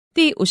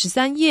第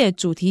53页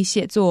主题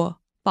写作，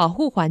保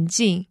护环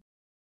境。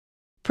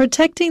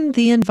Protecting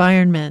the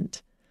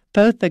environment.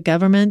 Both the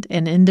government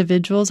and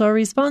individuals are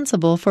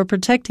responsible for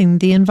protecting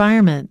the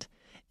environment.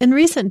 In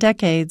recent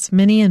decades,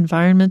 many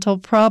environmental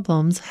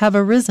problems have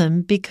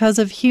arisen because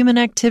of human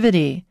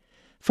activity.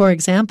 For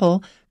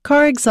example,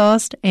 car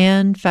exhaust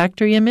and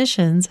factory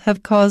emissions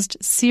have caused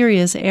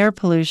serious air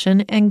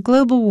pollution and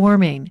global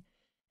warming.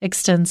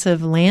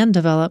 Extensive land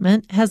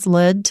development has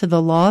led to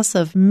the loss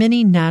of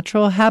many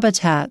natural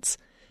habitats.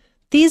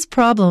 These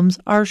problems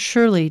are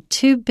surely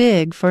too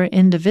big for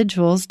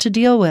individuals to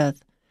deal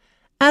with.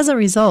 As a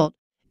result,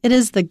 it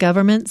is the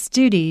government's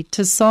duty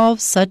to solve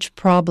such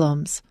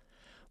problems.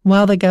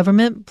 While the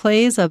government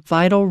plays a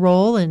vital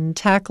role in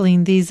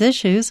tackling these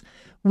issues,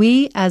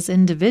 we as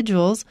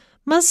individuals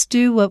must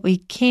do what we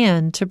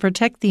can to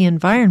protect the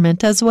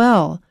environment as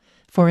well.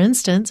 For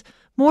instance,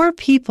 more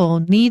people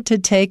need to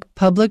take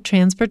public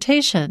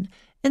transportation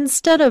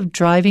instead of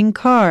driving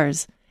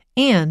cars,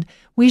 and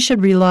we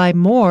should rely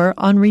more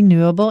on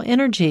renewable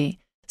energy,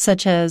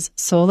 such as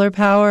solar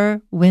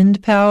power,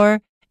 wind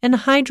power, and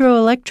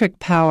hydroelectric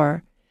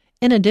power.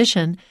 In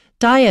addition,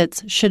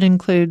 diets should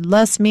include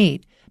less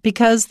meat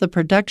because the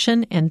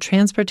production and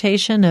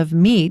transportation of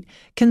meat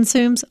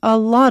consumes a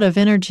lot of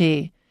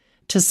energy.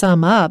 To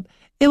sum up,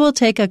 it will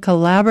take a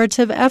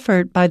collaborative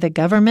effort by the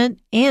government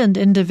and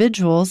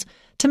individuals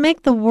to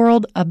make the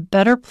world a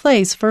better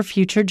place for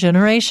future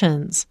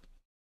generations.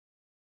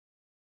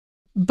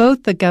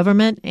 Both the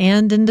government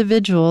and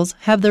individuals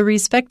have their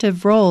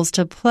respective roles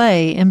to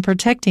play in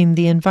protecting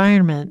the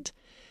environment.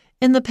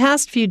 In the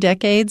past few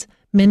decades,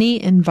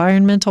 many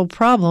environmental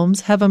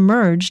problems have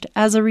emerged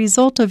as a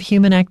result of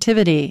human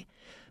activity.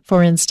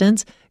 For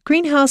instance,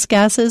 greenhouse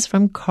gases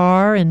from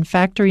car and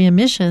factory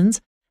emissions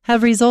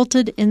have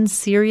resulted in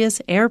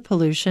serious air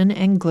pollution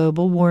and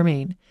global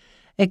warming.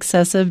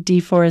 Excessive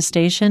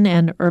deforestation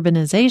and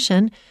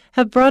urbanization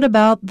have brought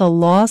about the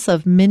loss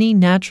of many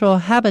natural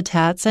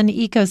habitats and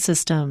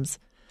ecosystems.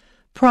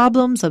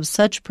 Problems of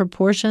such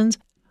proportions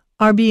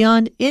are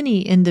beyond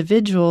any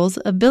individual's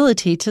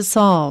ability to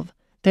solve.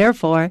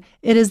 Therefore,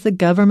 it is the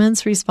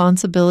government's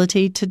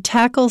responsibility to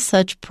tackle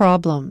such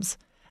problems.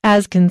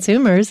 As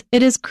consumers,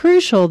 it is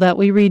crucial that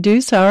we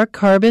reduce our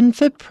carbon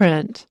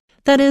footprint.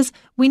 That is,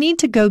 we need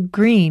to go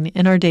green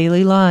in our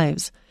daily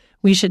lives.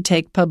 We should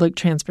take public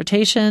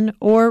transportation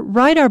or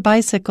ride our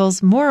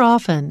bicycles more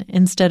often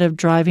instead of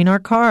driving our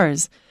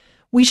cars.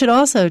 We should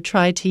also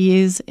try to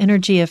use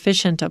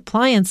energy-efficient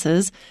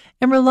appliances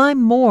and rely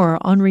more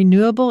on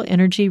renewable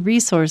energy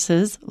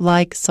resources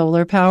like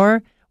solar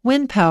power,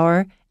 wind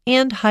power,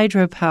 and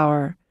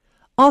hydropower.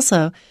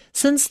 Also,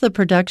 since the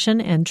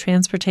production and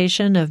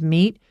transportation of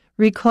meat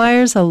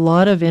requires a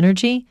lot of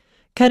energy,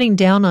 cutting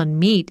down on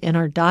meat in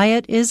our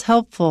diet is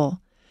helpful.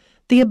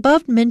 The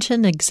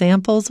above-mentioned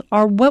examples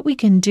are what we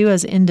can do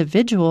as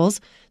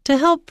individuals to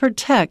help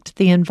protect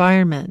the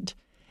environment.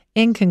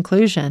 In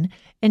conclusion,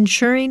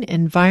 ensuring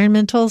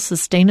environmental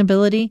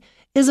sustainability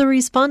is a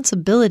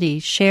responsibility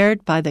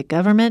shared by the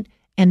government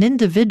and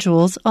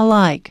individuals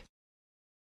alike.